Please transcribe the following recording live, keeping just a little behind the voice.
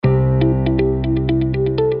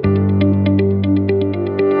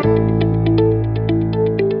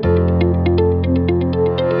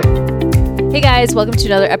guys, welcome to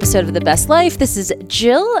another episode of The Best Life. This is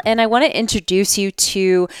Jill, and I want to introduce you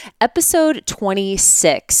to episode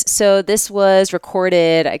 26. So this was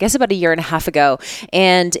recorded, I guess, about a year and a half ago.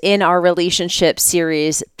 And in our relationship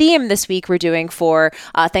series theme this week, we're doing for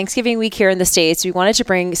Thanksgiving week here in the States, we wanted to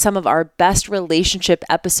bring some of our best relationship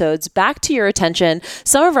episodes back to your attention.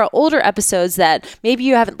 Some of our older episodes that maybe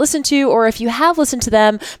you haven't listened to, or if you have listened to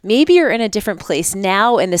them, maybe you're in a different place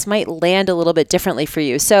now, and this might land a little bit differently for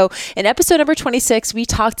you. So in episode number 26, we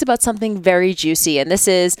talked about something very juicy, and this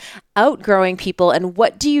is outgrowing people and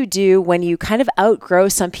what do you do when you kind of outgrow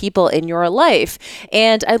some people in your life.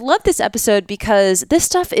 And I love this episode because this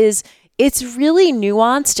stuff it's really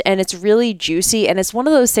nuanced and it's really juicy. And it's one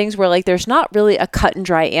of those things where like, there's not really a cut and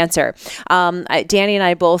dry answer. Danny and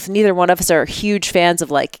I both, neither one of us are huge fans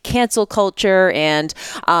of like cancel culture and,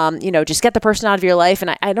 just get the person out of your life.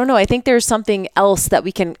 And I don't know, I think there's something else that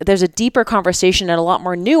there's a deeper conversation and a lot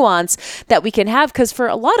more nuance that we can have. Cause for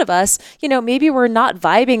a lot of us, maybe we're not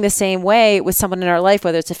vibing the same way with someone in our life,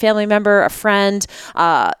 whether it's a family member, a friend,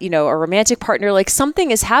 a romantic partner, like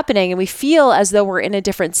something is happening and we feel as though we're in a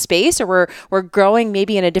different space or we're growing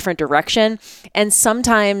maybe in a different direction. And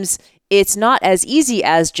sometimes it's not as easy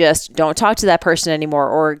as just don't talk to that person anymore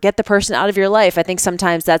or get the person out of your life. I think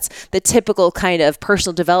sometimes that's the typical kind of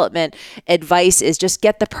personal development advice is just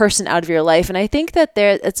get the person out of your life. And I think that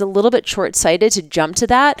it's a little bit short-sighted to jump to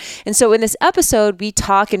that. And so in this episode, we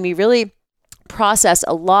talk and we really process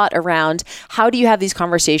a lot around how do you have these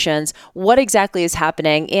conversations? What exactly is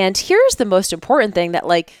happening? And here's the most important thing that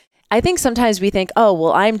I think sometimes we think, oh,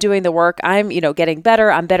 well, I'm doing the work. I'm, getting better.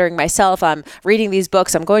 I'm bettering myself. I'm reading these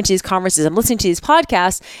books. I'm going to these conferences. I'm listening to these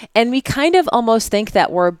podcasts. And we kind of almost think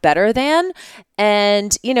that we're better than.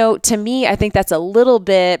 And, to me, I think that's a little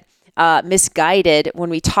bit misguided when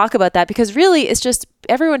we talk about that, because really it's just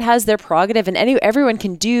everyone has their prerogative and everyone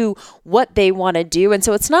can do what they want to do. And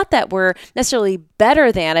so it's not that we're necessarily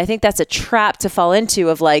better than. I think that's a trap to fall into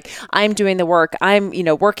of like, I'm doing the work, I'm,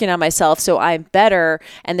 working on myself, so I'm better.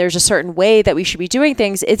 And there's a certain way that we should be doing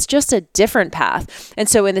things. It's just a different path. And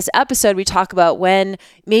so in this episode, we talk about when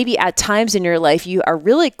maybe at times in your life, you are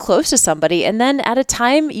really close to somebody. And then at a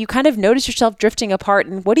time you kind of notice yourself drifting apart.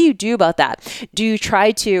 And what do you do about that? Do you try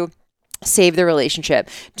to save the relationship?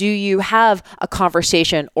 Do you have a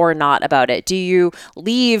conversation or not about it? Do you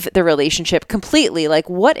leave the relationship completely? Like,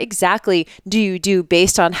 what exactly do you do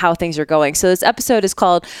based on how things are going? So this episode is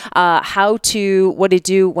called what to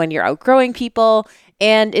do when you're outgrowing people.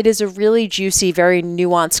 And it is a really juicy, very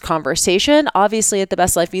nuanced conversation. Obviously, at The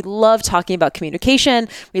Best Life, we love talking about communication.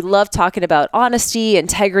 We love talking about honesty,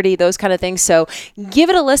 integrity, those kind of things. So give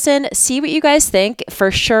it a listen. See what you guys think. For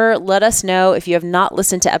sure, let us know. If you have not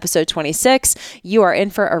listened to episode 26, you are in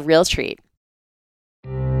for a real treat.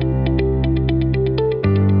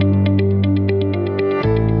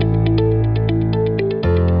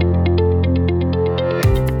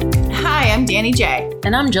 I'm Danny J.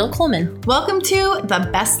 And I'm Jill Coleman. Welcome to the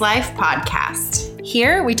Best Life Podcast.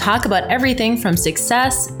 Here we talk about everything from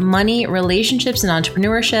success, money, relationships and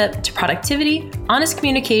entrepreneurship to productivity, honest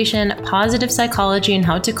communication, positive psychology, and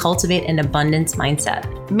how to cultivate an abundance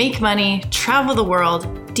mindset. Make money, travel the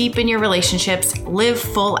world, deepen your relationships, live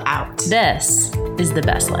full out. This is the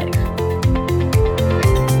best life.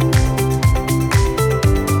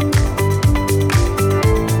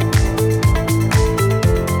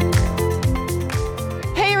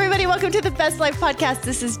 Welcome to the Best Life Podcast.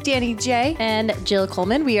 This is Danny J. And Jill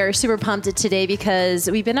Coleman. We are super pumped today because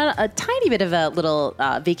we've been on a tiny bit of a little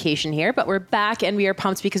vacation here, but we're back and we are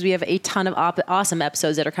pumped because we have a ton of awesome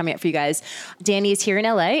episodes that are coming up for you guys. Danny is here in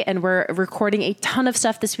LA and we're recording a ton of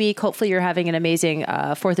stuff this week. Hopefully you're having an amazing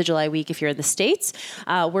 4th of July week if you're in the States.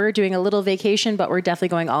 We're doing a little vacation, but we're definitely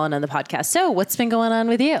going all in on the podcast. So what's been going on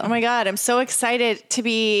with you? Oh my God, I'm so excited to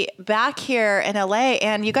be back here in LA.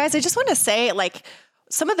 And you guys, I just want to say,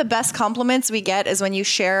 some of the best compliments we get is when you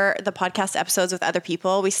share the podcast episodes with other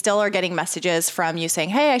people. We still are getting messages from you saying,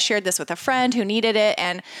 hey, I shared this with a friend who needed it.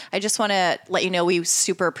 And I just want to let you know we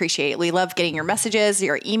super appreciate it. We love getting your messages,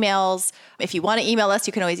 your emails. If you want to email us,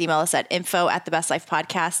 you can always email us at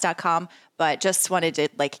info@thebestlifepodcast.com. But just wanted to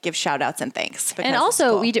give shout outs and thanks. And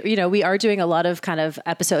also cool. We are doing a lot of kind of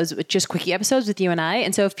episodes with just quickie episodes with you and I.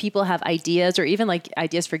 And so if people have ideas or even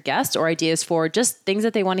ideas for guests or ideas for just things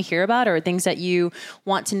that they want to hear about or things that you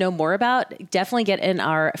want to know more about, definitely get in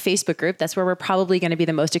our Facebook group. That's where we're probably going to be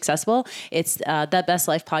the most accessible. It's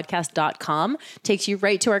thebestlifepodcast.com. Takes you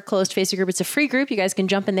right to our closed Facebook group. It's a free group. You guys can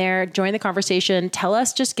jump in there, join the conversation,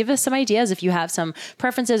 just give us some ideas. If you have some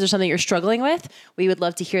preferences or something you're struggling with, we would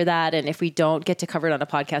love to hear that. And if we don't get to cover it on a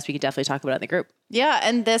podcast, we could definitely talk about it in the group. Yeah.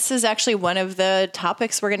 And this is actually one of the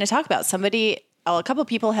topics we're going to talk about. Somebody a couple of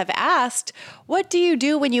people have asked, what do you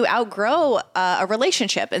do when you outgrow a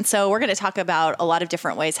relationship? And so we're going to talk about a lot of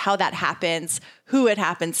different ways how that happens, who it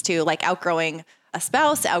happens to, like outgrowing a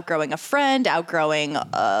spouse, outgrowing a friend, outgrowing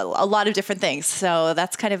a lot of different things. So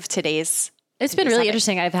that's kind of today's. It's been really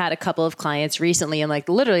interesting. I've had a couple of clients recently and like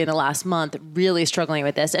literally in the last month really struggling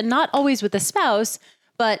with this, and not always with the spouse,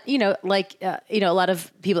 but a lot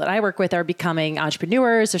of people that I work with are becoming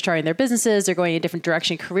entrepreneurs, they're starting their businesses, they're going a different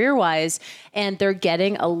direction career-wise, and they're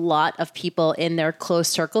getting a lot of people in their close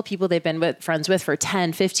circle, people they've been friends with for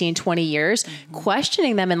 10, 15, 20 years,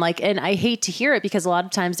 questioning them. And I hate to hear it because a lot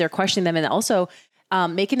of times they're questioning them and also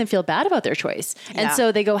making them feel bad about their choice. Yeah. And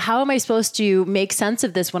so they go, how am I supposed to make sense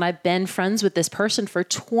of this when I've been friends with this person for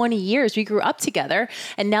 20 years? We grew up together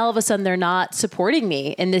and now all of a sudden they're not supporting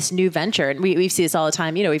me in this new venture. And we see this all the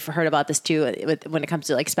time. We've heard about this too, when it comes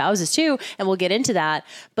to like spouses too, and we'll get into that.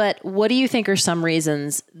 But what do you think are some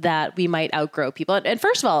reasons that we might outgrow people? And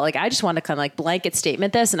first of all, I just want to kind of like blanket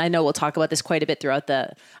statement this, and I know we'll talk about this quite a bit throughout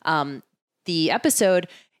the episode.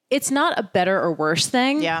 It's not a better or worse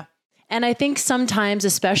thing. Yeah. And I think sometimes,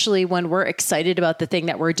 especially when we're excited about the thing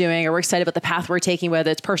that we're doing, or we're excited about the path we're taking,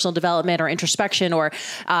 whether it's personal development or introspection or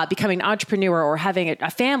becoming an entrepreneur or having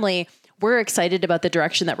a family, we're excited about the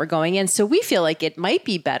direction that we're going in. So we feel like it might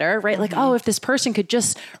be better, right? Like, oh, if this person could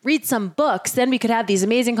just read some books, then we could have these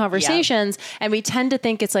amazing conversations. Yeah. And we tend to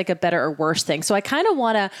think it's like a better or worse thing. So I kind of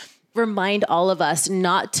want to remind all of us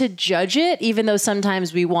not to judge it, even though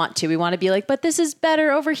sometimes we want to. We want to be like, but this is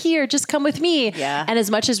better over here. Just come with me. Yeah. And as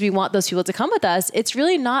much as we want those people to come with us, it's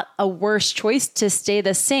really not a worse choice to stay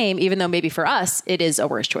the same, even though maybe for us, it is a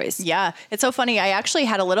worse choice. Yeah. It's so funny. I actually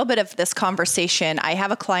had a little bit of this conversation. I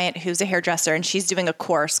have a client who's a hairdresser and she's doing a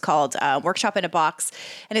course called Workshop in a Box.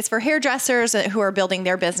 And it's for hairdressers who are building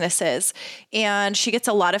their businesses. And she gets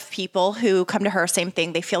a lot of people who come to her, same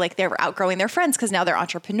thing. They feel like they're outgrowing their friends because now they're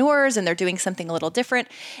entrepreneurs and they're doing something a little different.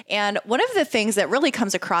 And one of the things that really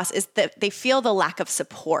comes across is that they feel the lack of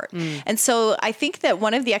support. And so I think that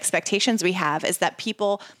one of the expectations we have is that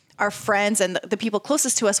people, our friends and the people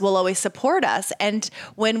closest to us, will always support us. And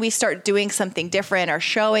when we start doing something different or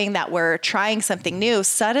showing that we're trying something new,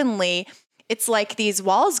 suddenly it's like these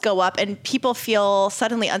walls go up and people feel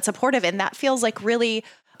suddenly unsupportive. And that feels like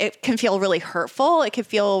it can feel really hurtful. It can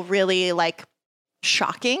feel really like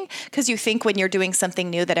shocking because you think when you're doing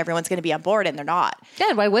something new that everyone's going to be on board and they're not. Yeah,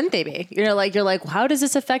 and why wouldn't they be? You're like, how does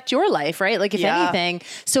this affect your life, right? Like if anything.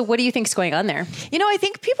 So what do you think's going on there? I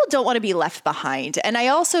think people don't want to be left behind. And I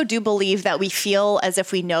also do believe that we feel as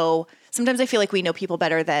if we know. Sometimes I feel like we know people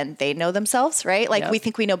better than they know themselves, right? Like we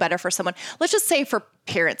think we know better for someone. Let's just say for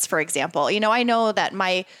parents, for example. I know that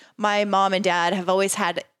my mom and dad have always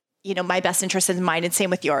had my best interest in mind, and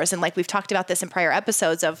same with yours. And like we've talked about this in prior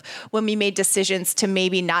episodes of when we made decisions to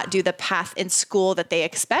maybe not do the path in school that they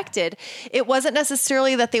expected, it wasn't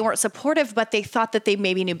necessarily that they weren't supportive, but they thought that they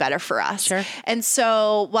maybe knew better for us. Sure. And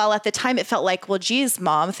so while at the time it felt like, well, geez,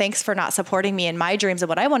 Mom, thanks for not supporting me in my dreams and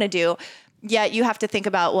what I want to do. Yet you have to think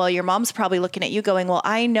about, well, your mom's probably looking at you going, well,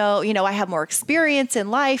 I know, I have more experience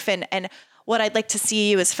in life and what I'd like to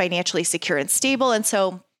see you is financially secure and stable. And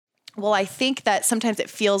so well, I think that sometimes it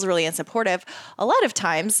feels really unsupportive. A lot of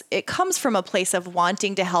times it comes from a place of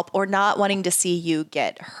wanting to help or not wanting to see you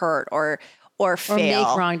get hurt or fail. Or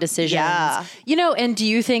make wrong decisions. Yeah. And do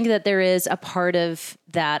you think that there is a part of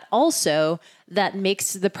that also that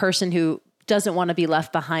makes the person who doesn't want to be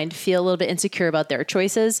left behind feel a little bit insecure about their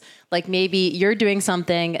choices? Like maybe you're doing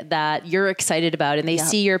something that you're excited about and they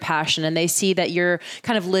see your passion and they see that you're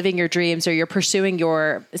kind of living your dreams or you're pursuing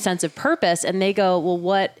your sense of purpose, and they go,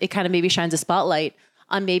 well, it kind of maybe shines a spotlight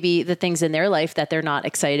on maybe the things in their life that they're not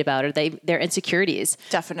excited about or their insecurities.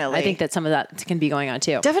 Definitely. I think that some of that can be going on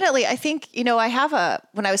too. Definitely. I think,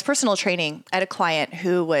 when I was personal training, I had a client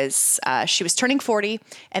who was, she was turning 40,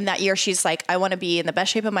 and that year she's like, I want to be in the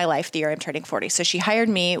best shape of my life the year I'm turning 40. So she hired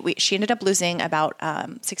me. She ended up losing about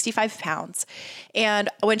 65 pounds. And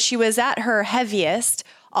when she was at her heaviest,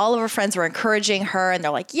 all of her friends were encouraging her and they're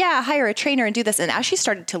like, yeah, hire a trainer and do this. And as she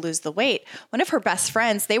started to lose the weight, one of her best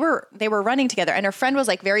friends, they were running together, and her friend was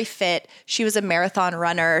like very fit. She was a marathon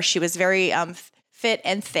runner. She was very fit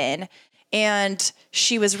and thin. And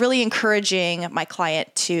she was really encouraging my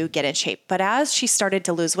client to get in shape. But as she started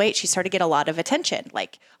to lose weight, she started to get a lot of attention.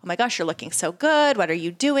 Like, oh my gosh, you're looking so good. What are you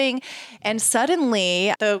doing? And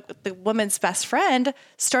suddenly the woman's best friend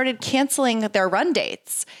started canceling their run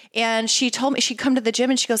dates. And she told me she'd come to the gym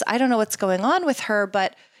and she goes, I don't know what's going on with her,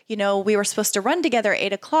 but we were supposed to run together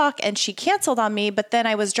at 8:00 and she canceled on me, but then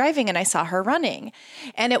I was driving and I saw her running.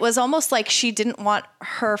 And it was almost like she didn't want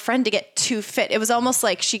her friend to get too fit. It was almost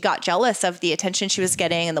like she got jealous of the attention she was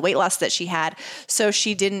getting and the weight loss that she had. So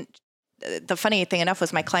she didn't, the funny thing enough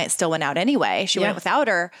was my client still went out anyway. She went without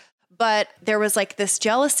her. But there was like this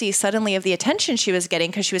jealousy suddenly of the attention she was getting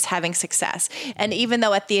because she was having success. And even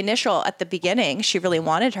though at the beginning, she really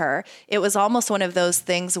wanted her, it was almost one of those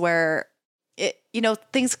things where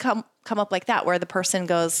things come up like that, where the person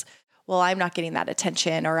goes, well, I'm not getting that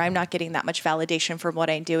attention, or I'm not getting that much validation from what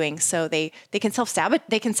I'm doing. So they can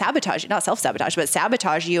sabotage, not self-sabotage, but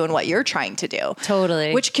sabotage you and what you're trying to do.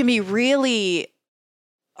 Totally. Which can be really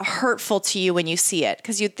hurtful to you when you see it,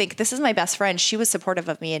 because you'd think, this is my best friend. She was supportive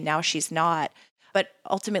of me and now she's not. But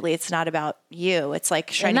ultimately, it's not about you. It's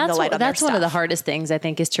like shining the light on their That's one of the hardest things, I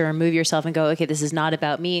think, is to remove yourself and go, okay, this is not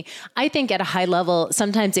about me. I think at a high level,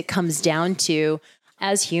 sometimes it comes down to,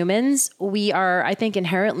 as humans, we are, I think,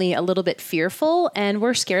 inherently a little bit fearful and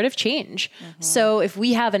we're scared of change. Mm-hmm. So if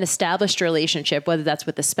we have an established relationship, whether that's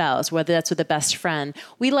with a spouse, whether that's with a best friend,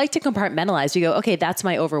 we like to compartmentalize. We go, okay, that's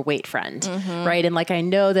my overweight friend, right? And like, I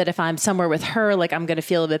know that if I'm somewhere with her, like I'm going to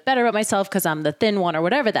feel a bit better about myself because I'm the thin one or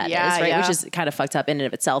whatever that is, right? Yeah. Which is kind of fucked up in and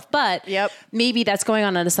of itself. But maybe that's going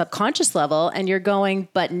on a subconscious level and you're going,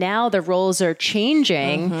 but now the roles are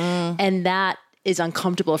changing and that is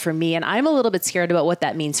uncomfortable for me. And I'm a little bit scared about what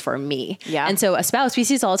that means for me. Yeah. And so a spouse, we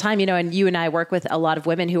see this all the time, and you and I work with a lot of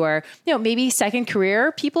women who are, maybe second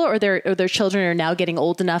career people, or their children are now getting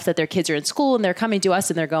old enough that their kids are in school and they're coming to us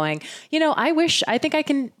and they're going, I think I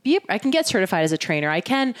can get certified as a trainer. I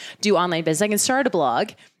can do online business. I can start a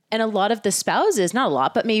blog. And a lot of the spouses, not a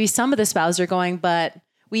lot, but maybe some of the spouses are going, but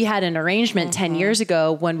we had an arrangement 10 years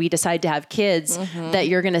ago when we decided to have kids that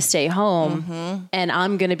you're going to stay home and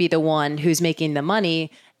I'm going to be the one who's making the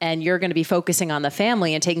money and you're going to be focusing on the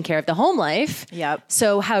family and taking care of the home life. Yep.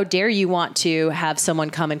 So how dare you want to have someone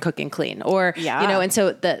come and cook and clean, or, and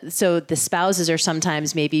so the spouses are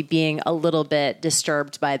sometimes maybe being a little bit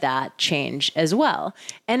disturbed by that change as well.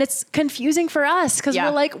 And it's confusing for us because we're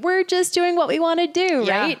like, we're just doing what we want to do.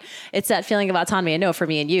 Right. It's that feeling of autonomy. I know for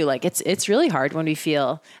me and you, like it's really hard when we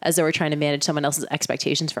feel as though we're trying to manage someone else's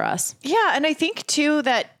expectations for us. Yeah. And I think too,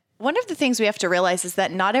 that one of the things we have to realize is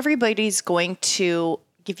that not everybody's going to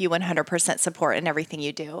give you 100% support in everything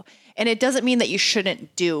you do. And it doesn't mean that you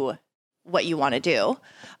shouldn't do what you want to do.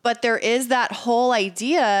 But there is that whole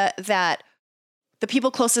idea that the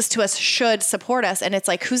people closest to us should support us. And it's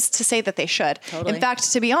like, who's to say that they should? Totally. In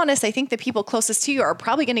fact, to be honest, I think the people closest to you are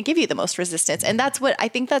probably going to give you the most resistance. And that's why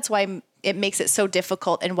it makes it so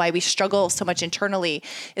difficult and why we struggle so much internally,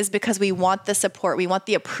 is because we want the support. We want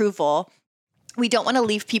the approval. We don't want to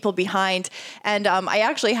leave people behind. And I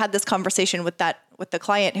actually had this conversation with the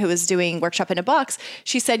client who was doing Workshop in a Box.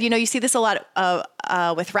 She said, you see this a lot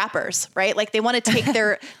with rappers, right? Like they want to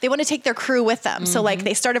take their crew with them. So like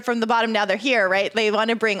they started from the bottom, now they're here, right? They want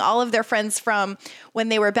to bring all of their friends from when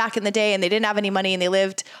they were back in the day and they didn't have any money and they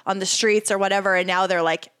lived on the streets or whatever. And now they're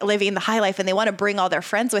like living the high life and they want to bring all their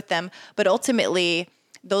friends with them. But ultimately,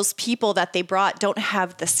 those people that they brought don't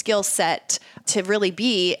have the skill set to really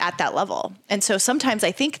be at that level. And so sometimes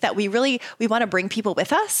I think that we want to bring people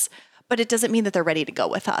with us, but it doesn't mean that they're ready to go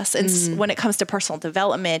with us. And when it comes to personal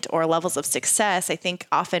development or levels of success, I think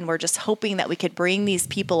often we're just hoping that we could bring these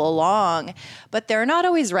people along, but they're not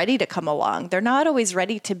always ready to come along. They're not always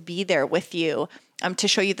ready to be there with you, to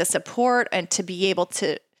show you the support and to be able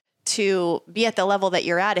to be at the level that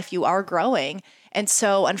you're at if you are growing. And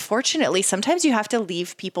so unfortunately, sometimes you have to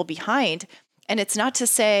leave people behind. And it's not to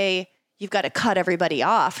say you've got to cut everybody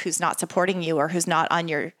off who's not supporting you or who's not on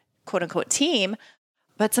your quote unquote team.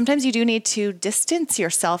 But sometimes you do need to distance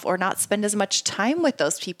yourself or not spend as much time with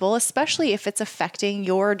those people, especially if it's affecting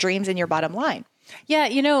your dreams and your bottom line. Yeah.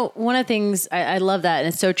 One of the things I love that, and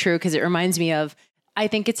it's so true because it reminds me of, I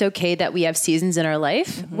think it's okay that we have seasons in our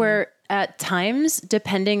life where at times,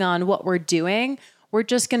 depending on what we're doing, we're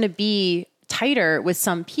just going to be tighter with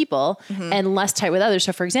some people and less tight with others.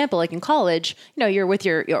 So for example, like in college, you're with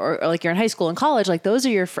or like you're in high school and college, like those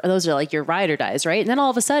are like your ride or dies, right? And then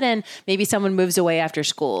all of a sudden, maybe someone moves away after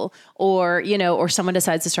school or someone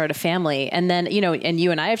decides to start a family. And then, and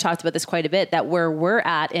you and I have talked about this quite a bit, that where we're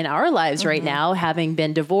at in our lives right now, having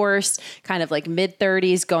been divorced, kind of like mid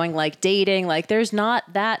 30s, going like dating, like there's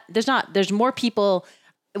more people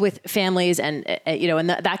with families and, and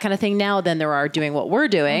that kind of thing now than there are doing what we're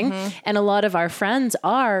doing. And a lot of our friends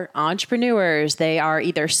are entrepreneurs. They are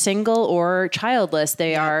either single or childless.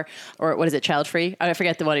 They are, or what is it? Child free? I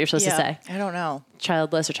forget the one you're supposed to say. I don't know.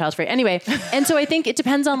 Childless or child free. Anyway. And so I think it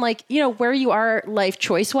depends on where you are life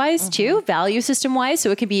choice wise too, value system wise.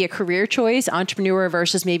 So it can be a career choice, entrepreneur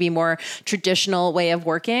versus maybe more traditional way of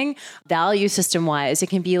working. Value system wise, it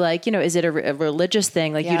can be is it a religious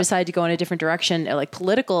thing? You decide to go in a different direction, like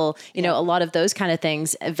political, a lot of those kind of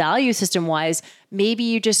things. Value system wise, maybe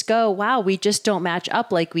you just go, wow, we just don't match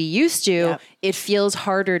up like we used to. Yep. It feels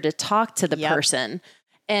harder to talk to the person.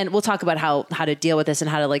 And we'll talk about how to deal with this and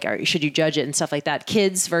how to should you judge it and stuff like that.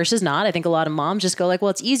 Kids versus not. I think a lot of moms just go well,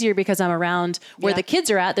 it's easier because I'm around where the kids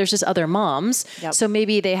are at. There's just other moms. Yep. So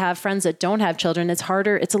maybe they have friends that don't have children. It's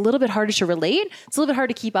harder. It's a little bit harder to relate. It's a little bit hard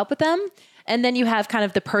to keep up with them. And then you have kind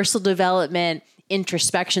of the personal development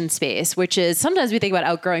introspection space, which is sometimes we think about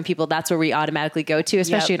outgrowing people. That's where we automatically go to,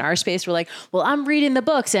 especially in our space. We're like, well, I'm reading the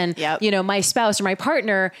books and, my spouse or my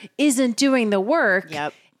partner isn't doing the work.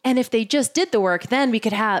 Yep. And if they just did the work, then we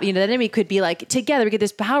could have, then we could be together, we get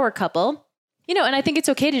this power couple, and I think it's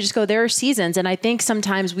okay to just go, there are seasons. And I think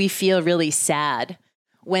sometimes we feel really sad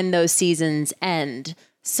when those seasons end.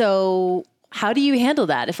 So how do you handle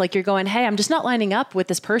that? If you're going, hey, I'm just not lining up with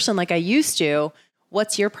this person like I used to,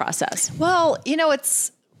 what's your process? Well,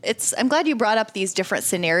 I'm glad you brought up these different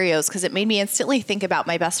scenarios because it made me instantly think about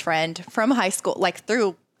my best friend from high school,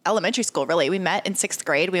 through elementary school, really. We met in 6th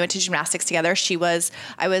grade. We went to gymnastics together.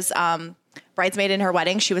 I was bridesmaid in her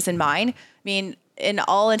wedding. She was in mine. I mean, in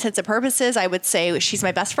all intents and purposes, I would say she's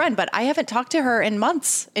my best friend, but I haven't talked to her in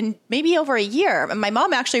months, in maybe over a year. And my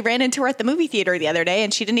mom actually ran into her at the movie theater the other day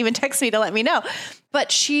and she didn't even text me to let me know.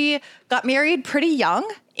 But she got married pretty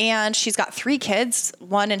young and she's got 3 kids,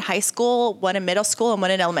 one in high school, one in middle school, and one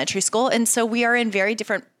in elementary school. And so we are in very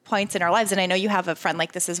different points in our lives. And I know you have a friend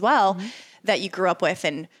like this as well that you grew up with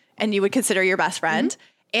and you would consider your best friend.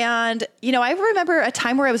 And, I remember a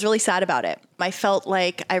time where I was really sad about it. I felt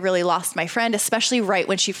like I really lost my friend, especially right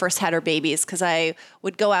when she first had her babies, because I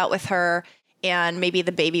would go out with her and maybe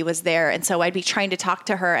the baby was there. And so I'd be trying to talk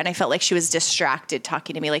to her and I felt like she was distracted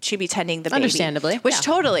talking to me, like she'd be tending the baby. Understandably. Which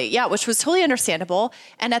which was totally understandable.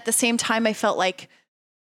 And at the same time, I felt like,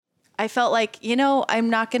 I'm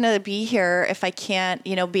not going to be here if I can't,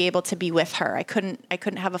 be able to be with her. I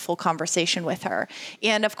couldn't have a full conversation with her.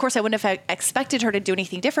 And of course I wouldn't have expected her to do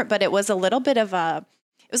anything different, but it was a little bit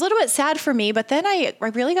sad for me. But then I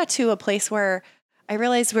really got to a place where I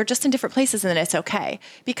realized we're just in different places and it's okay.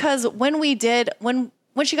 Because when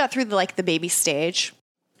she got through the baby stage,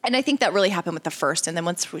 and I think that really happened with the first. And then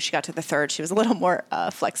once she got to the third, she was a little more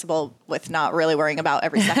flexible with not really worrying about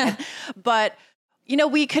every second. But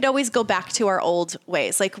we could always go back to our old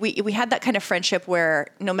ways. We had that kind of friendship where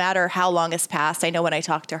no matter how long has passed, I know when I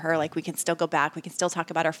talk to her, we can still go back. We can still talk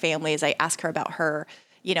about our families. I ask her about her,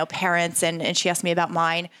 parents and she asked me about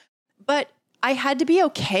mine. But I had to be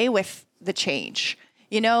okay with the change,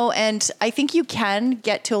 and I think you can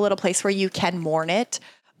get to a little place where you can mourn it.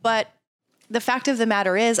 But the fact of the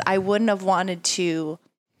matter is I wouldn't have wanted to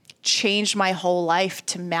change my whole life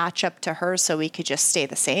to match up to her so we could just stay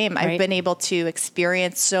the same. Right. I've been able to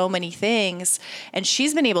experience so many things and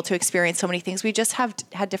she's been able to experience so many things. We just have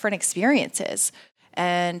had different experiences.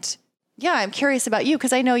 And yeah, I'm curious about you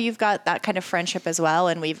because I know you've got that kind of friendship as well.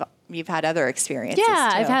 And you've had other experiences. Yeah,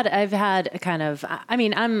 too. I've had a kind of, I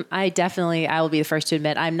will be the first to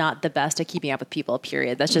admit I'm not the best at keeping up with people,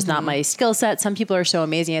 period. That's just not my skill set. Some people are so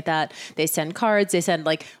amazing at that. They send cards, they send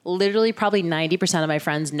literally probably 90% of my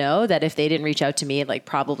friends know that if they didn't reach out to me,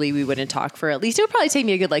 probably we wouldn't talk for at least, it would probably take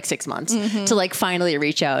me a good 6 months to finally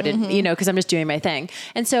reach out and, cause I'm just doing my thing.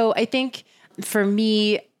 And so I think for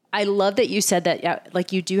me, I love that you said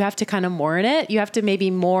that, you do have to kind of mourn it. You have to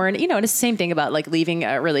maybe mourn, and it's the same thing about leaving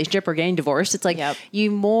a relationship or getting divorced. It's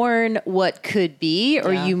you mourn what could be,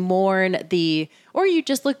 or you mourn or you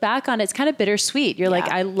just look back on it. It's kind of bittersweet. You're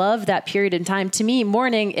I love that period in time. To me,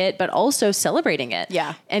 mourning it, but also celebrating it.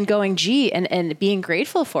 Yeah. And going, and being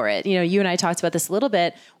grateful for it. You and I talked about this a little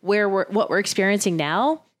bit, what we're experiencing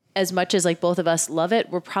now. As much as both of us love it,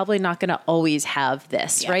 we're probably not going to always have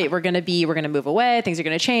this, right? We're going to move away. Things are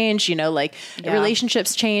going to change,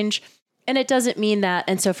 relationships change. And it doesn't mean that.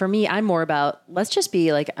 And so for me, I'm more about, let's just be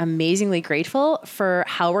amazingly grateful for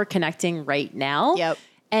how we're connecting right now. Yep.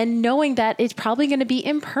 And knowing that it's probably going to be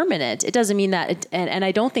impermanent. It doesn't mean that, and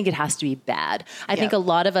I don't think it has to be bad. I think a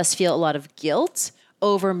lot of us feel a lot of guilt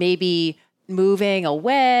over maybe moving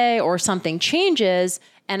away or something changes.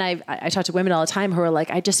 And I talk to women all the time who are like,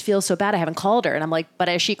 I just feel so bad I haven't called her. And I'm like, but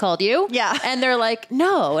has she called you? Yeah. And they're like,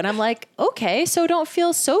 no. And I'm like, okay, so don't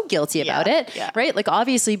feel so guilty about it. Yeah. Right? Like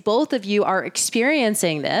obviously both of you are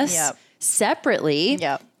experiencing this separately,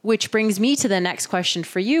 which brings me to the next question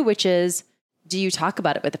for you, which is, do you talk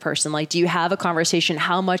about it with the person? Like, do you have a conversation?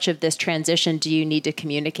 How much of this transition do you need to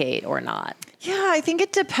communicate or not? Yeah, I think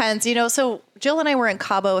it depends. So Jill and I were in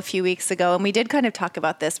Cabo a few weeks ago, and we did kind of talk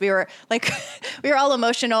about this. We were like, we were all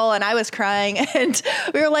emotional, and I was crying, and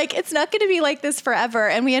we were like, it's not going to be like this forever.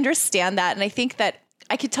 And we understand that. And I think that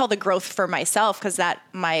I could tell the growth for myself because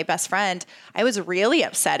my best friend, I was really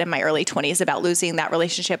upset in my early 20s about losing that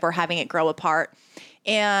relationship or having it grow apart.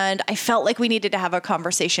 And I felt like we needed to have a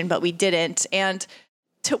conversation, but we didn't. And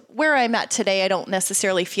to where I'm at today, I don't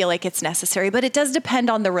necessarily feel like it's necessary, but it does depend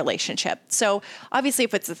on the relationship. So obviously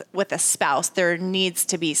if it's with a spouse, there needs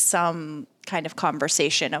to be some kind of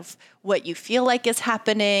conversation of what you feel like is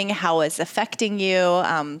happening, how it's affecting you,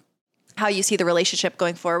 how you see the relationship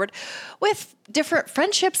going forward. With different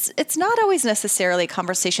friendships, it's not always necessarily a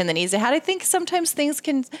conversation that needs to happen. I think sometimes things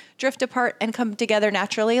can drift apart and come together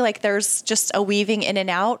naturally. Like there's just a weaving in and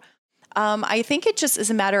out. I think it just is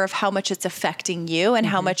a matter of how much it's affecting you and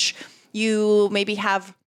how much you maybe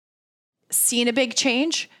have seen a big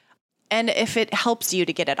change. And if it helps you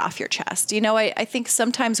to get it off your chest. I think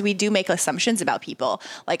sometimes we do make assumptions about people.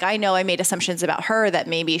 Like I know I made assumptions about her that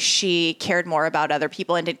maybe she cared more about other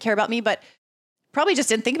people and didn't care about me, but probably just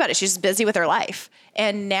didn't think about it. She's just busy with her life.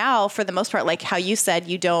 And now for the most part, like how you said,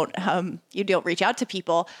 you don't reach out to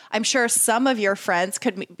people. I'm sure some of your friends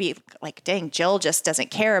could be like, dang, Jill just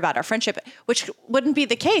doesn't care about our friendship, which wouldn't be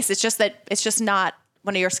the case. It's just that it's just not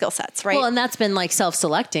one of your skill sets, right? Well, and that's been like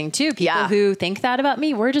self-selecting too. People who think that about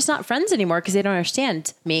me, we're just not friends anymore because they don't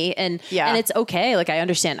understand me. And it's okay. Like I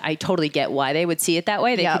understand. I totally get why they would see it that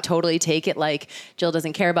way. They could totally take it like Jill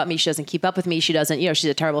doesn't care about me. She doesn't keep up with me. She doesn't, she's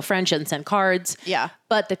a terrible friend. She doesn't send cards. Yeah.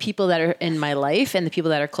 But the people that are in my life and the people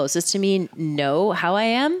that are closest to me know how I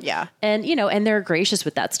am. Yeah. And, and they're gracious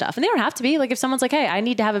with that stuff. And they don't have to be. Like if someone's like, hey, I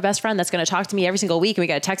need to have a best friend that's going to talk to me every single week and we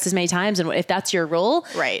got to text as many times. And if that's your role,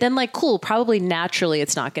 then like, cool, probably naturally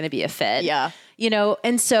it's not going to be a fit. Yeah.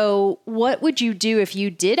 And so what would you do if you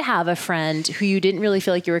did have a friend who you didn't really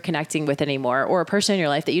feel like you were connecting with anymore, or a person in your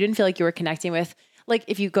life that you didn't feel like you were connecting with? Like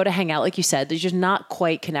if you go to hang out, like you said, they're just not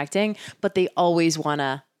quite connecting, but they're always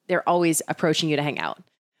approaching you to hang out.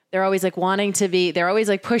 They're always like they're always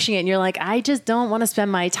like pushing it. And you're like, I just don't want to spend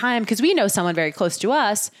my time. Cause we know someone very close to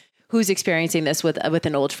us who's experiencing this with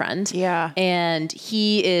an old friend. Yeah. And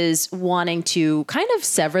he is wanting to kind of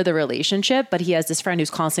sever the relationship, but he has this friend who's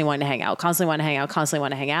constantly wanting to hang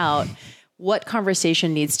out, What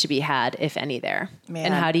conversation needs to be had, if any, there? Man.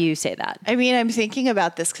 And how do you say that? I mean, I'm thinking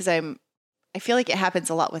about this because I feel like it happens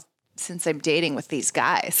a lot since I'm dating with these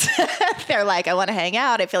guys. They're like, I want to hang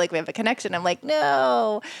out. I feel like we have a connection. I'm like,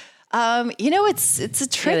 no. It's a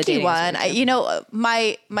tricky one.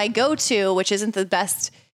 My go-to, which isn't the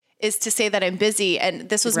best, is to say that I'm busy. And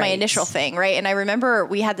this was my initial thing, right? And I remember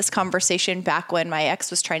we had this conversation back when my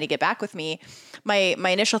ex was trying to get back with me. My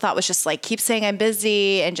initial thought was just like, keep saying I'm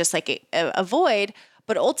busy and just like avoid.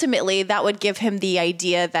 But ultimately, that would give him the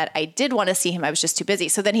idea that I did want to see him. I was just too busy.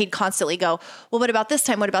 So then he'd constantly go, well, what about this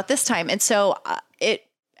time? What about this time? And so it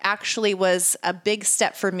actually was a big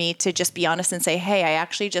step for me to just be honest and say, hey, I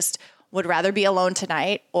actually just would rather be alone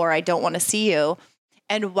tonight, or I don't want to see you.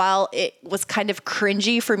 And while it was kind of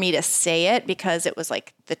cringy for me to say it because it was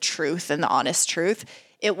like the truth and the honest truth,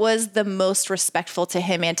 it was the most respectful to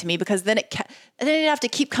him and to me, because then I didn't have to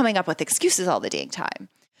keep coming up with excuses all the dang time.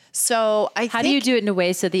 So how do you do it in a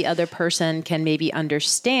way so the other person can maybe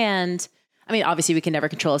understand? I mean, obviously we can never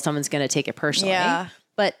control if someone's going to take it personally,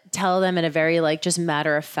 but tell them in a very like just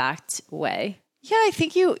matter of fact way. Yeah. I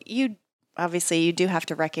think you obviously you do have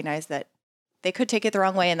to recognize that they could take it the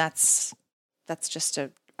wrong way, and that's just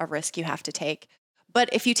a risk you have to take. But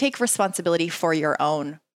if you take responsibility for your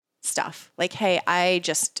own stuff, like, hey, I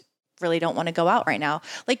just really don't want to go out right now.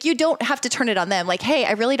 Like, you don't have to turn it on them. Like, hey,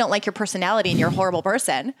 I really don't like your personality and you're a horrible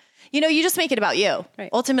person. You just make it about you. Right.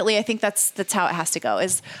 Ultimately, I think that's how it has to go.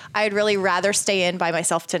 Is I'd really rather stay in by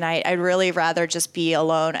myself tonight. I'd really rather just be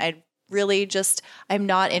alone. I'm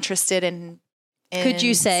not interested in could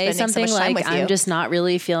you say something like, I'm just not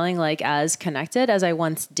really feeling like as connected as I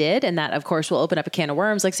once did? And that, of course, will open up a can of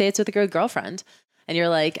worms. Like, say it's with a good girlfriend and you're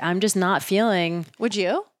like, I'm just not feeling. Would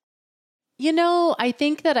you? I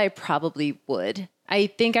think that I probably would. I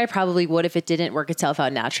think I probably would if it didn't work itself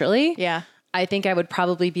out naturally. Yeah. I think I would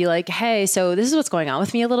probably be like, hey, so this is what's going on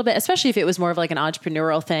with me a little bit, especially if it was more of like an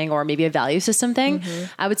entrepreneurial thing or maybe a value system thing.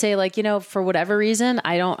 I would say like, for whatever reason,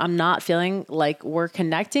 I'm not feeling like we're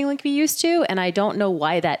connecting like we used to. And I don't know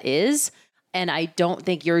why that is. And I don't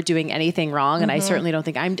think you're doing anything wrong. And I certainly don't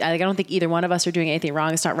think I don't think either one of us are doing anything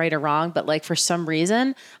wrong. It's not right or wrong, but like for some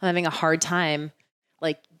reason I'm having a hard time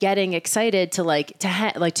like getting excited to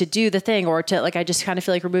to do the thing, or to like, I just kind of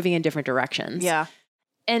feel like we're moving in different directions. Yeah.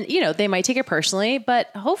 And, they might take it personally, but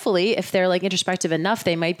hopefully if they're like introspective enough,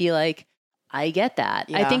 they might be like, I get that.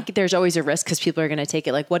 Yeah. I think there's always a risk because people are going to take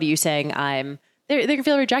it like, what are you saying? They're going to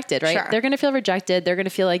feel rejected, right? Sure. They're going to feel rejected. They're going to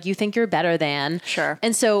feel like you think you're better than. Sure.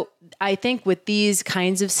 And so I think with these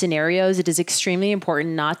kinds of scenarios, it is extremely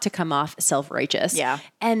important not to come off self-righteous. Yeah.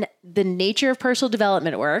 And the nature of personal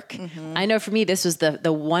development work, I know for me, this was the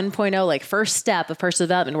 1.0, like first step of personal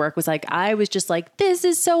development work was like, I was just like, this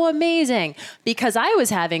is so amazing because I was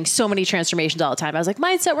having so many transformations all the time. I was like,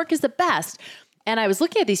 mindset work is the best. And I was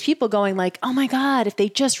looking at these people going like, oh my God, if they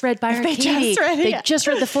just read Byron Katie, they just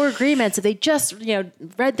read the 4 Agreements, if they just,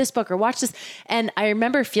 read this book or watched this. And I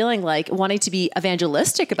remember feeling like wanting to be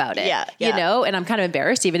evangelistic about it, and I'm kind of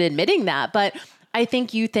embarrassed even admitting that. But I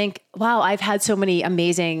think you think, wow, I've had so many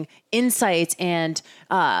amazing insights and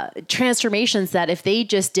transformations that if they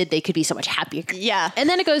just did, they could be so much happier. Yeah. And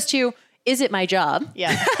then it goes to, is it my job?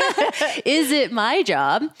 Yeah. Is it my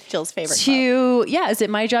job? Jill's favorite Is it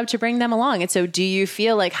my job to bring them along? And so do you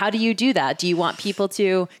feel like, how do you do that? Do you want people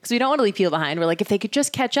to, because we don't want to leave people behind. We're like, if they could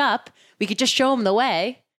just catch up, we could just show them the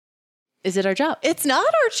way. Is it our job? It's not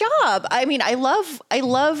our job. I mean, I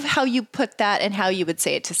love how you put that and how you would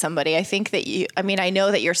say it to somebody. I think that I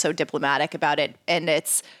know that you're so diplomatic about it, and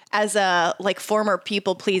it's, as a like former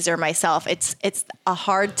people pleaser myself, it's a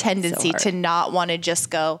hard tendency to not want to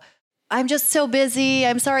just go, I'm just so busy.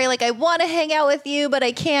 I'm sorry. Like, I want to hang out with you, but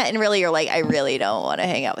I can't. And really, you're like, I really don't want to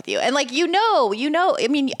hang out with you. And like, I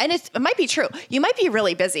mean, and it might be true. You might be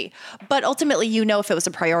really busy, but ultimately, if it was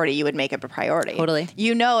a priority, you would make it a priority. Totally.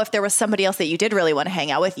 If there was somebody else that you did really want to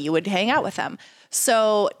hang out with, you would hang out with them.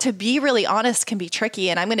 So to be really honest can be tricky.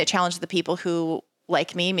 And I'm going to challenge the people who,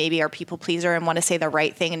 like me, maybe are people pleaser and want to say the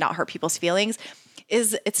right thing and not hurt people's feelings.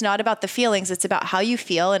 It's not about the feelings. It's about how you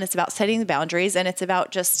feel, and it's about setting the boundaries, and it's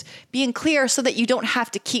about just being clear so that you don't have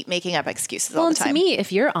to keep making up excuses all the time. To me, if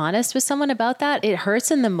you're honest with someone about that, it hurts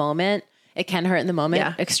in the moment. It can hurt in the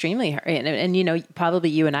moment, extremely hurt. And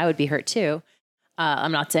probably you and I would be hurt too.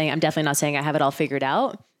 I'm definitely not saying I have it all figured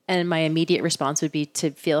out. And my immediate response would be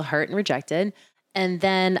to feel hurt and rejected. And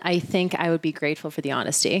then I think I would be grateful for the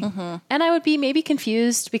honesty. And I would be maybe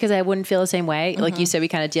confused because I wouldn't feel the same way. Like you said, we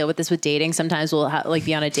kind of deal with this with dating. Sometimes we'll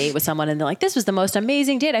be on a date with someone and they're like, this was the most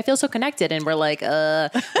amazing date. I feel so connected. And we're like, are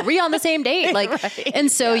we on the same date? Like, right.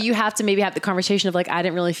 And so you have to maybe have the conversation of like, I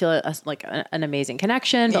didn't really feel an amazing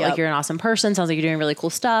connection, but like, you're an awesome person. Sounds like you're doing really cool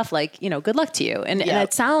stuff. Like, good luck to you. And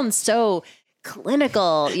it sounds so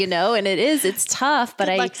clinical, and it's tough, but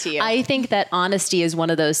I think that honesty is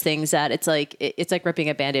one of those things that it's like ripping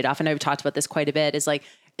a Band-Aid off. And I've talked about this quite a bit, is like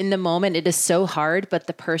in the moment it is so hard, but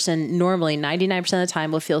the person normally 99% of the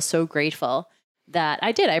time will feel so grateful that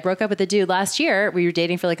I broke up with a dude last year. We were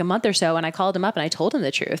dating for like a month or so, and I called him up and I told him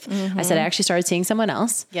the truth. I said, I actually started seeing someone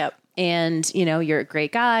else. Yep. And you're a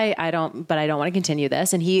great guy. I don't want to continue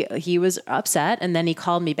this. And he was upset. And then he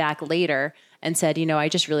called me back later and said, I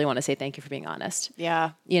just really want to say thank you for being honest.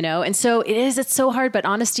 Yeah. And so it's so hard, but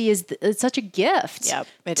honesty it's such a gift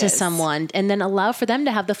to someone, and then allow for them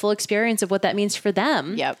to have the full experience of what that means for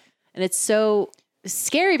them. Yep. And it's so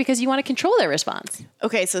scary because you want to control their response.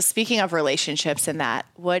 Okay. So speaking of relationships and that,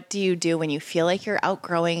 what do you do when you feel like you're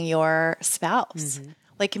outgrowing your spouse?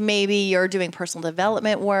 Like maybe you're doing personal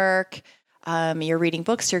development work, you're reading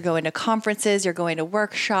books, you're going to conferences, you're going to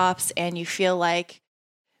workshops, and you feel like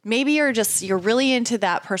maybe you're really into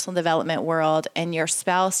that personal development world, and your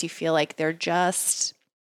spouse, you feel like they're just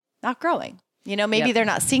not growing. Maybe they're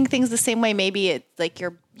not seeing things the same way. Maybe it's like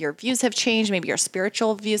your views have changed. Maybe your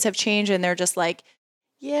spiritual views have changed, and they're just like,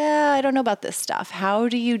 yeah, I don't know about this stuff. How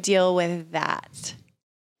do you deal with that?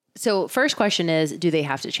 So first question is, do they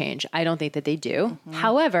have to change? I don't think that they do.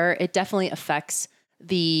 However, it definitely affects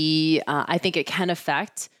I think it can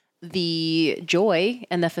affect the joy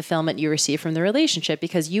and the fulfillment you receive from the relationship,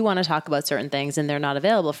 because you want to talk about certain things and they're not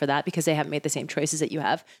available for that because they haven't made the same choices that you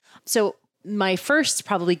have. So my first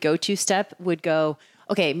probably go-to step would go,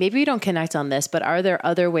 okay, maybe we don't connect on this, but are there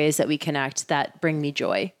other ways that we connect that bring me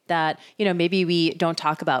joy? That, maybe we don't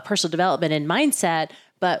talk about personal development and mindset,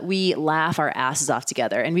 but we laugh our asses off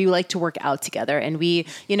together, and we like to work out together, and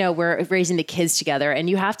we're raising the kids together, and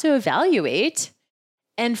you have to evaluate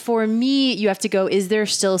And for me, you have to go, is there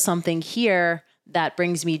still something here that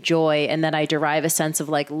brings me joy and that I derive a sense of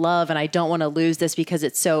like love, and I don't want to lose this because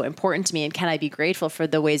it's so important to me? And can I be grateful for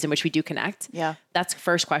the ways in which we do connect? Yeah. That's the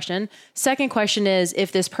first question. Second question is,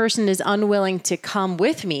 if this person is unwilling to come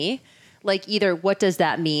with me, like either what does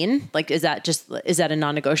that mean? Like, is that a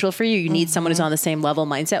non-negotiable for you? You need someone who's on the same level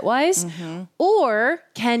mindset wise, or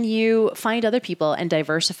can you find other people and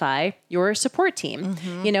diversify your support team?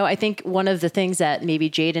 You know, I think one of the things that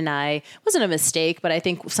maybe Jade and I, wasn't a mistake, but I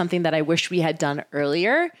think something that I wish we had done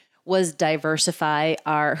earlier was diversify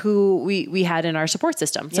who we had in our support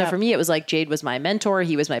system. So for me, it was like Jade was my mentor.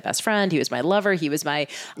 He was my best friend. He was my lover. He was my,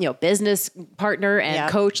 business partner and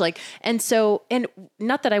coach. And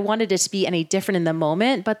not that I wanted it to be any different in the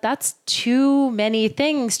moment, but that's too many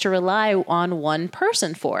things to rely on one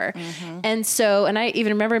person for. And I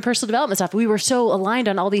even remember in personal development stuff, we were so aligned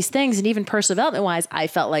on all these things. And even personal development wise, I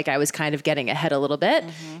felt like I was kind of getting ahead a little bit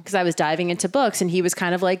because I was diving into books, and he was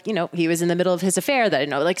kind of like, he was in the middle of his affair that I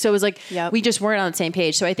know, like, so it was like, we just weren't on the same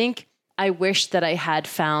page. So I think I wish that I had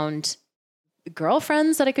found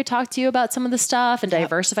girlfriends that I could talk to you about some of the stuff and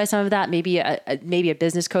diversify some of that. Maybe a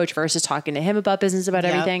business coach versus talking to him about business, about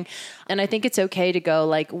everything. And I think it's okay to go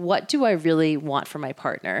like, what do I really want from my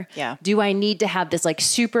partner? Yeah. Do I need to have this like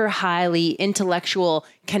super highly intellectual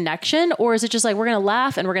connection? Or is it just like, we're going to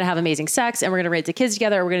laugh and we're going to have amazing sex and we're going to raise the kids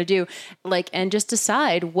together. Or we're going to do and just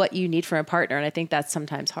decide what you need from a partner. And I think that's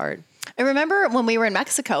sometimes hard. I remember when we were in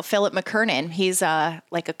Mexico, Philip McKernan, he's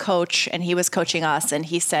like a coach, and he was coaching us. And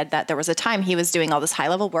he said that there was a time he was doing all this high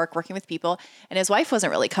level work, working with people, and his wife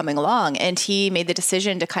wasn't really coming along. And he made the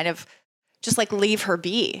decision to kind of just like leave her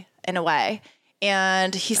be in a way.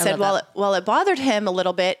 And he said, while it bothered him a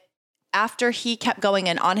little bit, after he kept going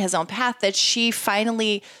and on his own path, that she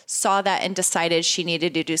finally saw that and decided she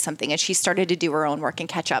needed to do something, and she started to do her own work and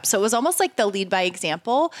catch up. So it was almost like the lead by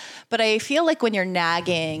example. But I feel like when you're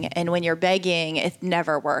nagging and when you're begging, it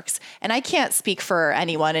never works. And I can't speak for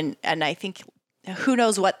anyone. And I think who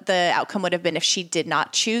knows what the outcome would have been if she did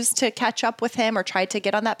not choose to catch up with him or try to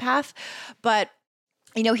get on that path. But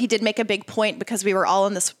he did make a big point because we were all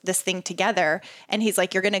in this thing together, and he's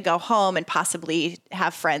like, you're going to go home and possibly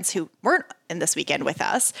have friends who weren't in this weekend with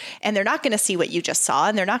us, and they're not going to see what you just saw,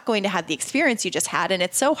 and they're not going to have the experience you just had. And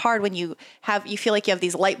it's so hard when you feel like you have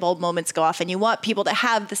these light bulb moments go off, and you want people to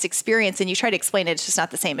have this experience, and you try to explain it. It's just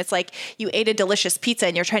not the same. It's like you ate a delicious pizza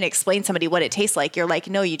and you're trying to explain to somebody what it tastes like. You're like,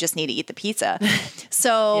 no, you just need to eat the pizza.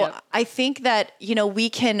 So I think that, we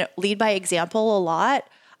can lead by example a lot.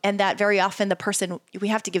 And that very often the person, we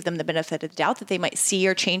have to give them the benefit of the doubt that they might see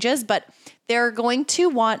your changes, but they're going to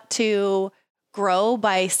want to grow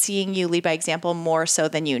by seeing you lead by example more so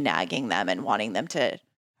than you nagging them and wanting them to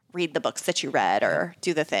read the books that you read or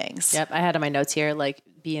do the things. Yep. I had on my notes here, like,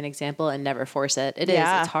 be an example and never force it.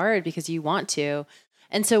 It's hard because you want to.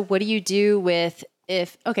 And so what do you do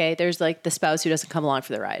there's like the spouse who doesn't come along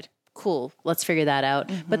for the ride? Cool. Let's figure that out.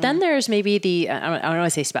 But then there's maybe I don't want to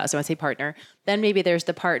say spouse, I want to say partner. Then maybe there's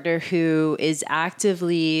the partner who is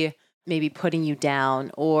actively maybe putting you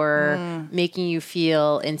down or making you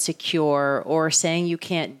feel insecure or saying you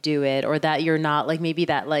can't do it or that you're not, like, maybe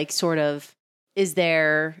that like sort of, is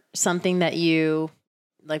there something that you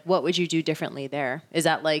like, what would you do differently there? Is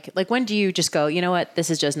that like when do you just go, you know what,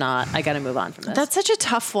 this is just not, I got to move on from this? That's such a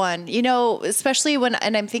tough one, especially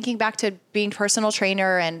and I'm thinking back to being personal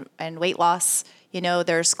trainer and weight loss.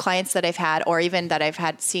 There's clients that I've had, or even that I've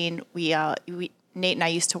had seen, Nate and I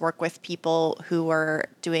used to work with people who were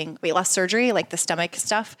doing weight loss surgery, like the stomach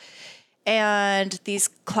stuff. And these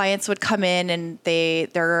clients would come in and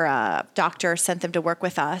their doctor sent them to work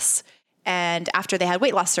with us. And after they had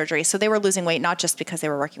weight loss surgery, so they were losing weight, not just because they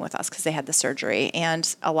were working with us, because they had the surgery.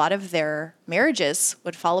 And a lot of their marriages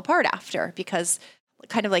would fall apart after, because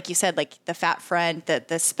kind of like you said, like the fat friend that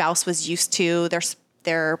the spouse was used to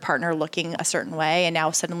their partner looking a certain way. And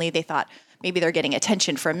now suddenly they thought maybe they're getting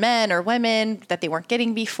attention from men or women that they weren't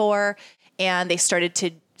getting before. And they started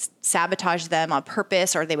to sabotage them on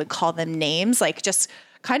purpose, or they would call them names, like just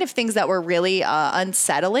kind of things that were really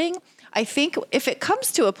unsettling. I think if it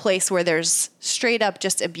comes to a place where there's straight up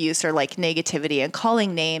just abuse or like negativity and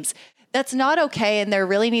calling names, that's not okay. And there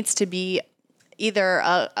really needs to be either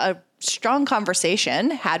a strong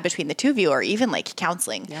conversation had between the two of you, or even like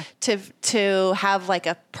counseling to have like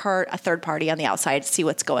a third party on the outside see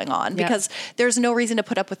what's going on, because there's no reason to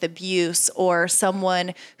put up with abuse or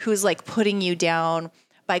someone who's like putting you down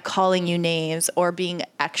by calling you names or being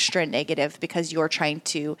extra negative because you're trying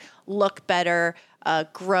to look better,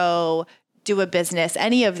 grow, do a business,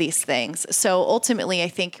 any of these things. So ultimately, I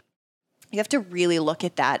think you have to really look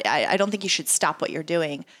at that. I don't think you should stop what you're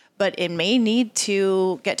doing, but it may need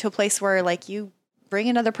to get to a place where like you bring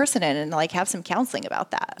another person in and like have some counseling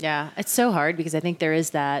about that. Yeah. It's so hard because I think there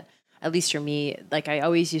is that, at least for me, like I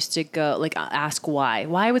always used to go like ask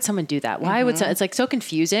why would someone do that? Why would it's like so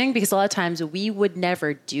confusing because a lot of times we would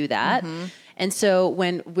never do that. And so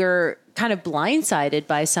when we're kind of blindsided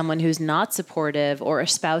by someone who's not supportive or a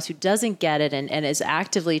spouse who doesn't get it and is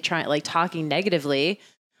actively trying, like talking negatively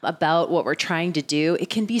about what we're trying to do, it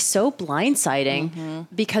can be so blindsiding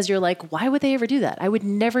because you're like, why would they ever do that? I would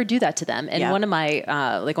never do that to them. And one of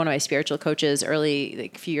my spiritual coaches early,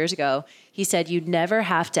 like a few years ago, he said, you'd never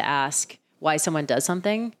have to ask why someone does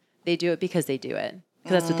something. They do it because they do it.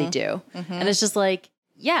 Because that's what they do. And it's just like,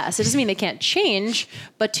 yes, it doesn't mean they can't change,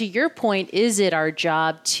 but to your point, is it our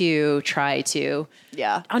job to try to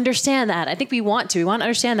understand that? I think we want to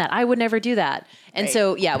understand that. I would never do that. And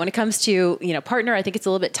so, when it comes to, partner, I think it's a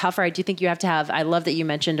little bit tougher. I do think you have to have, I love that you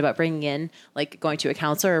mentioned about bringing in, like going to a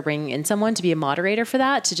counselor or bringing in someone to be a moderator for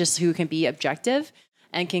that, to just who can be objective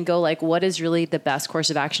and can go like, what is really the best course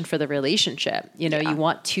of action for the relationship? You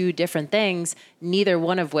want two different things, neither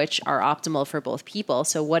one of which are optimal for both people.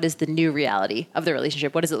 So what is the new reality of the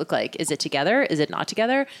relationship? What does it look like? Is it together? Is it not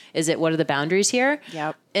together? What are the boundaries here?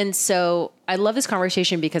 Yep. And so I love this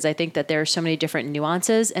conversation because I think that there are so many different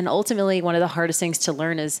nuances. And ultimately, one of the hardest things to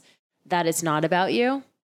learn is that it's not about you,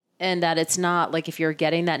 and that it's not like if you're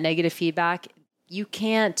getting that negative feedback, you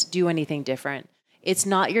can't do anything different. It's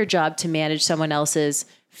not your job to manage someone else's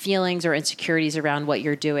feelings or insecurities around what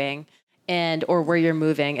you're doing or where you're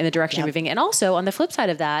moving and the direction you're moving. And also on the flip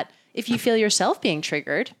side of that, if you feel yourself being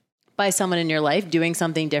triggered by someone in your life doing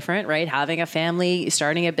something different, right? Having a family,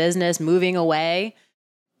 starting a business, moving away,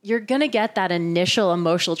 you're going to get that initial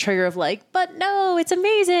emotional trigger of like, but no, it's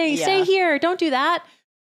amazing. Stay here. Don't do that.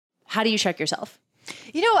 How do you check yourself?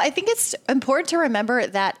 I think it's important to remember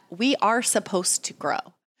that we are supposed to grow,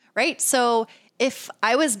 right? So if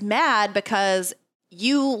I was mad because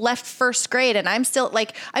you left first grade and I'm still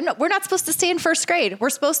like, we're not supposed to stay in first grade. We're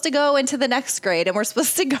supposed to go into the next grade and we're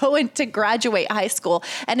supposed to go into graduate high school.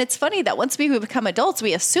 And it's funny that once we become adults,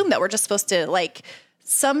 we assume that we're just supposed to like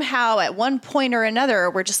somehow at one point or another,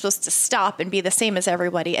 we're just supposed to stop and be the same as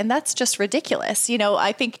everybody. And that's just ridiculous.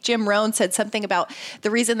 I think Jim Rohn said something about the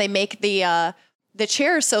reason they make the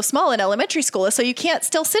chairs so small in elementary school is so you can't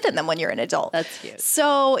still sit in them when you're an adult. That's cute.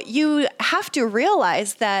 So you have to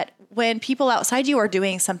realize that when people outside you are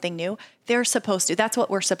doing something new, they're supposed to. That's what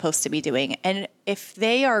we're supposed to be doing. And if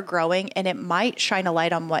they are growing and it might shine a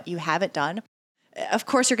light on what you haven't done, of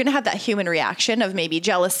course, you're going to have that human reaction of maybe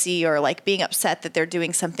jealousy or like being upset that they're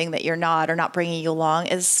doing something that you're not or not bringing you along,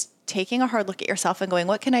 is taking a hard look at yourself and going,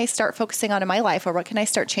 what can I start focusing on in my life, or what can I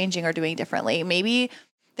start changing or doing differently? Maybe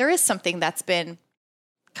there is something that's been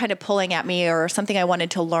kind of pulling at me, or something I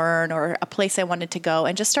wanted to learn, or a place I wanted to go,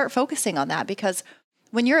 and just start focusing on that. Because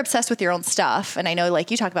when you're obsessed with your own stuff, and I know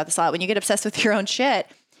like you talk about this a lot, when you get obsessed with your own shit,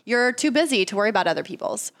 you're too busy to worry about other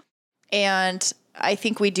people's. And I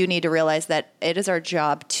think we do need to realize that it is our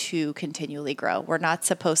job to continually grow. We're not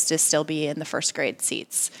supposed to still be in the first grade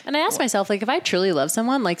seats. And I ask myself, like, if I truly love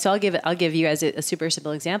someone, like, so I'll give you guys a super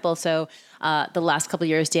simple example. So the last couple of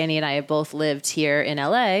years, Danny and I have both lived here in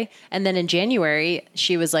LA. And then in January,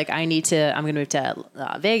 she was like, I'm going to move to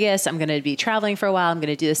Vegas. I'm going to be traveling for a while. I'm going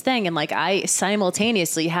to do this thing. And like, I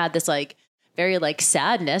simultaneously had this like very like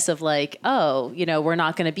sadness of like, oh, we're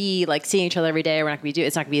not going to be like seeing each other every day. We're not going to be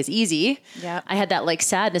it's not going to be as easy. Yeah. I had that like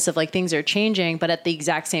sadness of like things are changing, but at the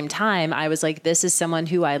exact same time, I was like, this is someone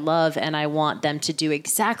who I love and I want them to do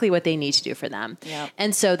exactly what they need to do for them. Yeah.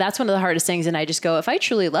 And so that's one of the hardest things. And I just go, if I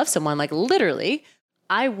truly love someone, like literally,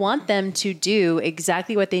 I want them to do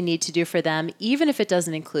exactly what they need to do for them, even if it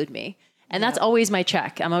doesn't include me. And that's always my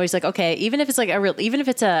check. I'm always like, okay, even if it's like even if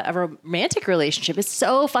it's a romantic relationship, it's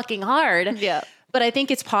so fucking hard. Yeah. But I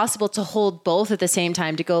think it's possible to hold both at the same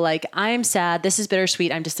time, to go like, I'm sad, this is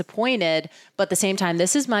bittersweet, I'm disappointed, but at the same time,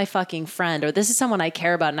 this is my fucking friend, or this is someone I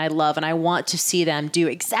care about and I love, and I want to see them do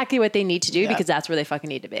exactly what they need to do because that's where they fucking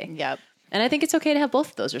need to be. Yep. And I think it's okay to have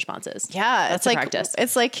both of those responses. Yeah. That's like practice.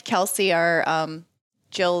 It's like Kelsey, our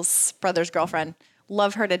Jill's brother's girlfriend.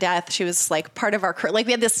 Love her to death. She was like part of our crew. Like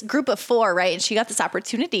we had this group of 4, right? And she got this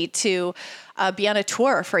opportunity to be on a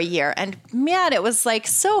tour for a year. And man, it was like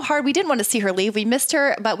so hard. We didn't want to see her leave. We missed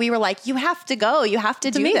her, but we were like, you have to go. You have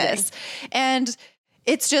to do this. And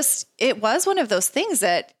it was one of those things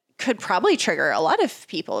that could probably trigger a lot of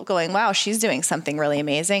people going, wow, she's doing something really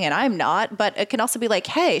amazing and I'm not. But it can also be like,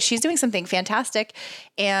 hey, she's doing something fantastic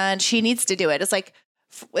and she needs to do it. It's like,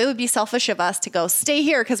 it would be selfish of us to go stay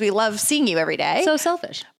here because we love seeing you every day. So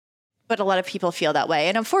selfish. But a lot of people feel that way.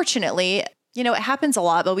 And unfortunately, it happens a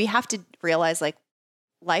lot, but we have to realize like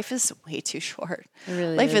life is way too short.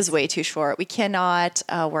 Really Life is way too short. We cannot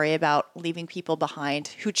worry about leaving people behind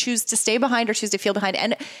who choose to stay behind or choose to feel behind.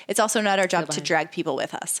 And it's also not our job to drag people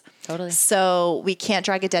with us. Totally. So we can't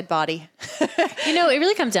drag a dead body. You know, it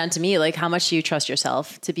really comes down to me, like how much do you trust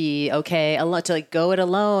yourself to be okay, to like go it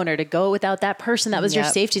alone or to go without that person that was your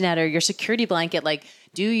safety net or your security blanket. Like,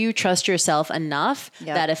 do you trust yourself enough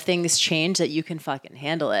that if things change that you can fucking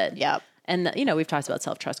handle it? Yep. And, you know, we've talked about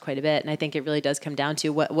self-trust quite a bit. And I think it really does come down to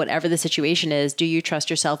whatever the situation is, do you trust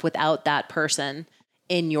yourself without that person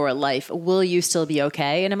in your life? Will you still be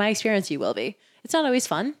okay? And in my experience, you will be. It's not always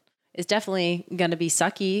fun. It's definitely going to be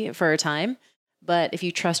sucky for a time. But if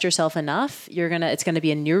you trust yourself enough, it's going to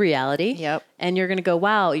be a new reality. Yep. And you're going to go,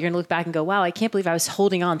 wow, you're going to look back and go, wow, I can't believe I was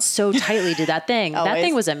holding on so tightly to that thing. That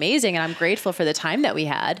thing was amazing. And I'm grateful for the time that we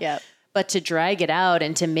had. Yep. But to drag it out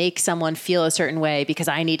and to make someone feel a certain way because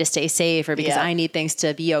I need to stay safe or because I need things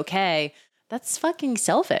to be okay, that's fucking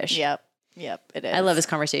selfish. Yep, it is. I love this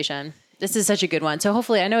conversation. This is such a good one. So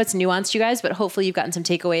hopefully, I know it's nuanced, you guys, but hopefully you've gotten some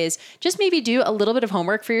takeaways. Just maybe do a little bit of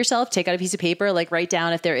homework for yourself. Take out a piece of paper, like write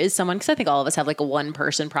down if there is someone, because I think all of us have like a one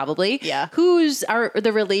person probably, who's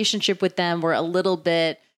the relationship with them were a little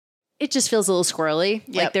bit, it just feels a little squirrely.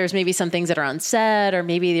 Yep. Like there's maybe some things that are unsaid, or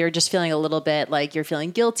maybe you're just feeling a little bit like you're feeling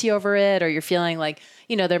guilty over it, or you're feeling like,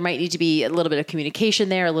 you know, there might need to be a little bit of communication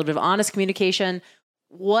there, a little bit of honest communication.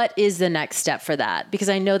 What is the next step for that? Because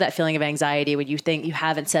I know that feeling of anxiety when you think you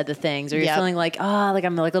haven't said the things, or you're feeling like, like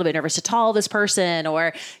I'm like a little bit nervous to tell this person,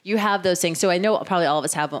 or you have those things. So I know probably all of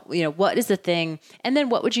us have, you know, what is the thing? And then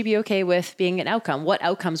what would you be okay with being an outcome? What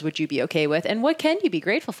outcomes would you be okay with? And what can you be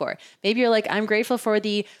grateful for? Maybe you're like, I'm grateful for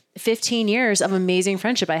the 15 years of amazing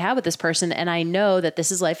friendship I have with this person. And I know that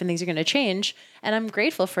this is life and things are going to change. And I'm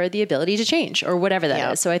grateful for the ability to change, or whatever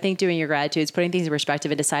that is. So I think doing your gratitudes, putting things in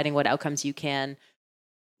perspective and deciding what outcomes you can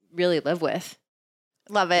really live with.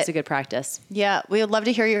 Love it. It's a good practice. Yeah. We would love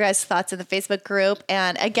to hear your guys' thoughts in the Facebook group.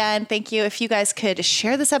 And again, thank you. If you guys could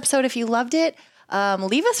share this episode, if you loved it,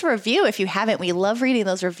 leave us a review if you haven't. We love reading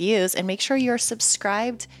those reviews, and make sure you're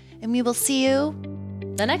subscribed, and we will see you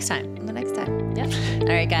the next time. Yeah. All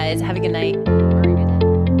right, guys. Have a good night.